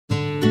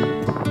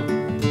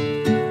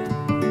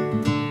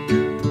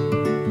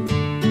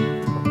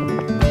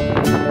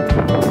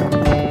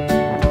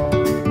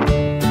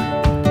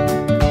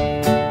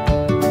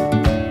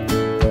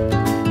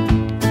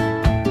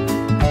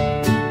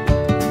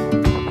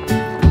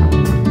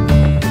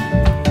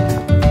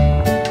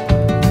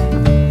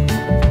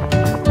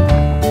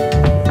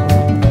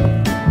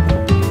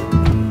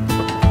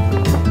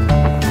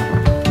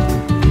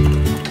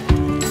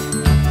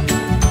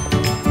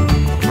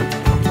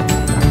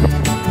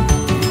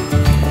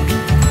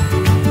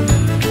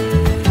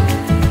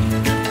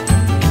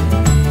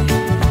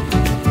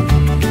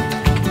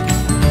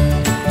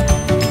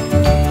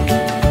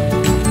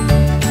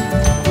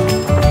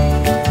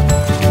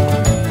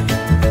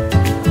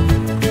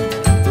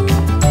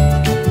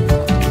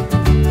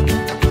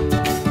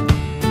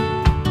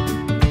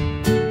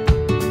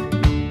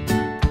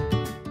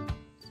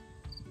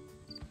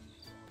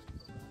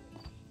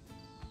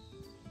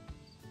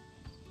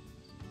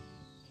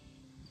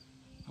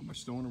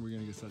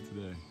at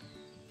today?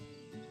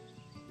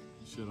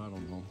 Shit, I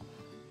don't know.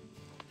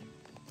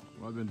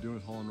 What I've been doing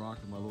is hauling rock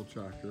with my little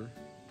tractor.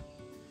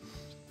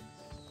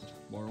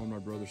 Borrowing my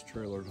brother's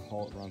trailer to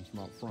haul it around from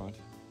out front.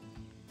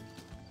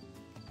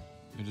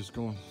 And just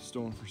going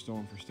stone for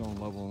stone for stone,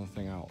 leveling the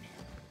thing out.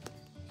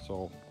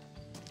 So,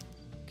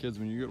 kids,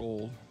 when you get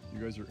old, you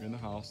guys are in the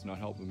house, not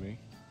helping me.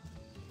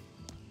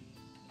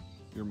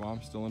 Your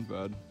mom's still in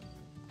bed.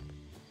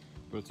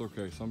 But it's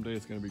okay, someday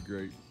it's gonna be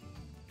great.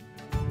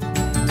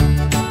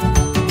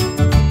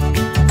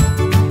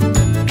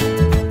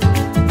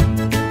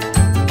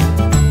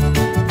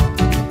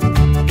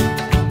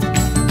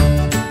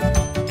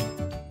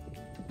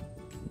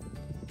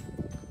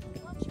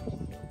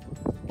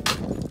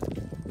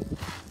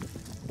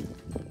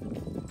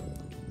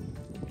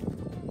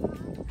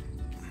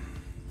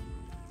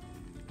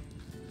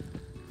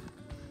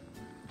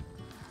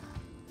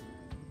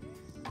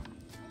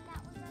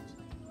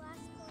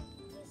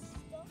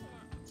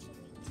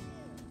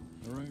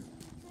 All right.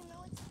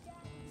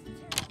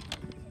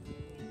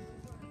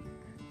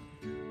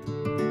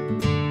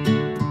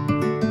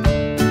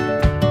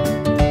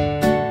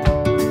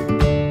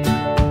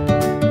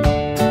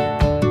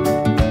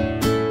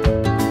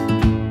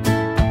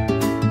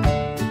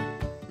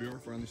 We are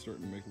finally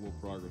starting to make a little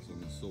progress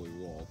on this silly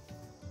wall.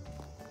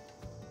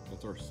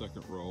 That's our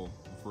second row.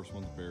 The first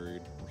one's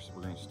buried.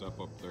 We're going to step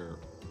up there.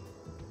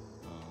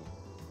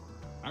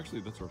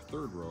 Actually, that's our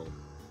third row.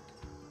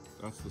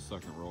 That's the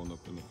second row, and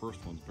the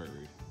first one's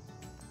buried.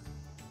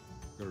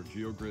 Got our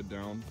geogrid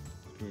down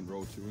between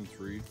row 2 and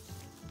 3.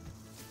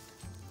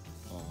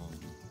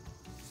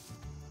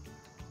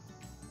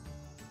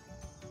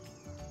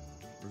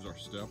 There's our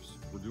steps.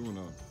 We're doing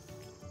a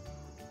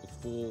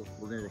full,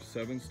 we're gonna go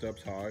 7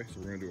 steps high, so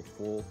we're gonna do a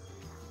full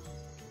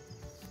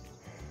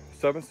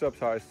 7 steps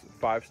high,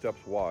 5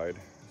 steps wide.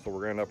 So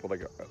we're gonna end up with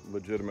like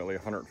legitimately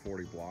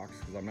 140 blocks,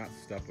 because I'm not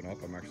stepping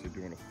up, I'm actually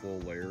doing a full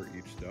layer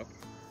each step.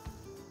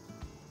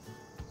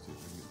 See if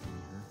I can get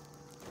down here.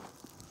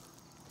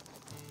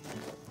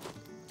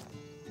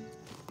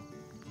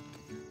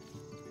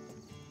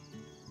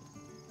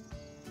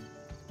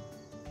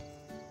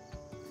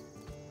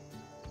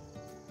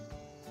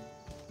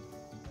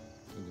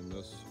 And then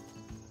this,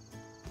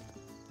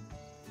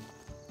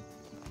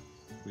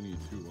 we need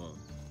to,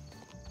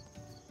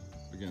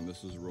 again,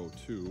 this is row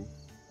 2.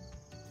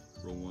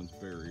 Row 1's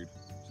buried,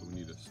 so we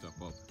need to step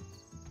up.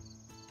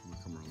 I'm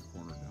gonna come around the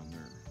corner down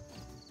there.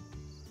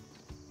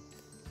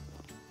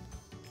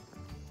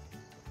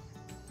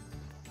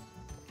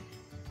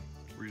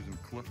 We're using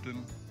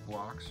Clifton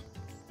blocks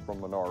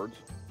from Menards.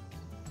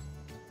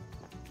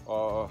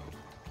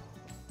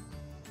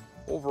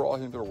 Overall, I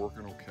think they're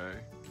working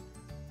okay.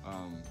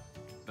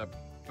 That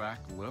back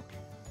lip,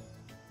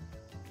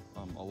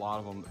 a lot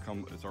of them that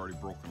come, it's already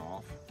broken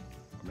off.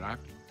 I mean, I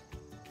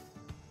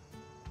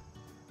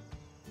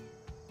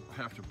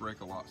have to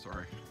break a lot,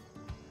 sorry.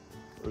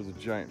 There's a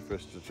giant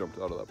fish just jumped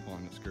out of that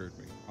pond, it scared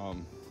me.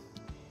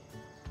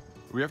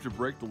 We have to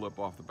break the lip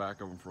off the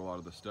back of them for a lot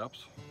of the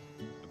steps,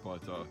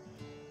 but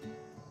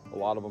a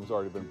lot of them's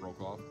already been broke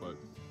off, but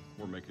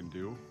we're making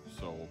do.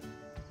 So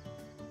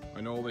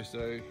I know they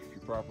say if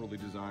you properly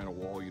design a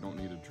wall, you don't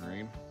need a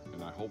drain,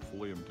 and I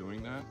hopefully am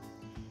doing that,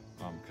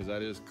 because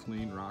that is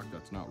clean rock,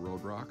 that's not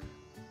road rock.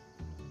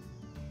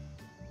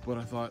 But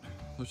I thought,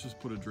 let's just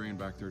put a drain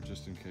back there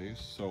just in case.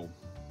 So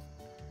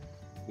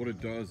what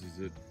it does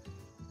is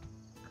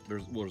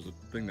there's a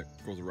thing that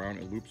goes around,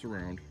 it loops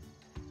around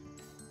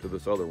to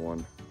this other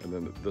one, and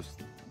then this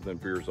then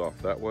veers off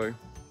that way,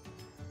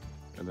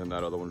 and then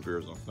that other one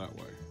veers off that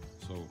way.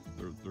 So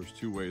there's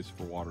 2 ways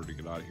for water to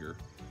get out of here.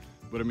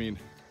 But I mean,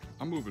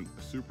 I'm moving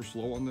super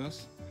slow on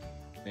this,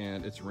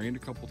 and it's rained a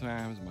couple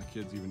times. My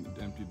kids even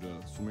emptied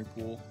the swimming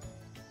pool,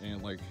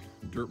 and like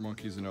Dirt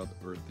Monkey's another,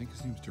 or I think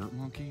his name's Dirt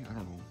Monkey, I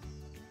don't know.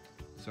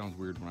 It sounds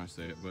weird when I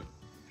say it, but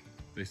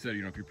they said,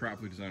 you know, if you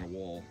properly design a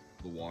wall,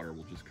 the water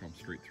will just come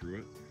straight through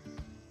it.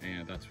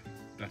 And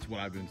that's what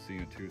I've been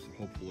seeing too, so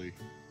hopefully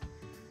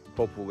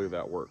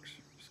that works.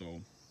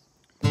 So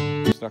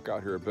we snuck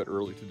out here a bit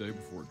early today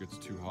before it gets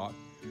too hot,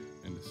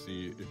 and to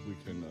see if we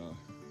can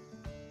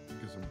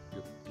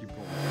keep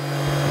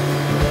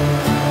going.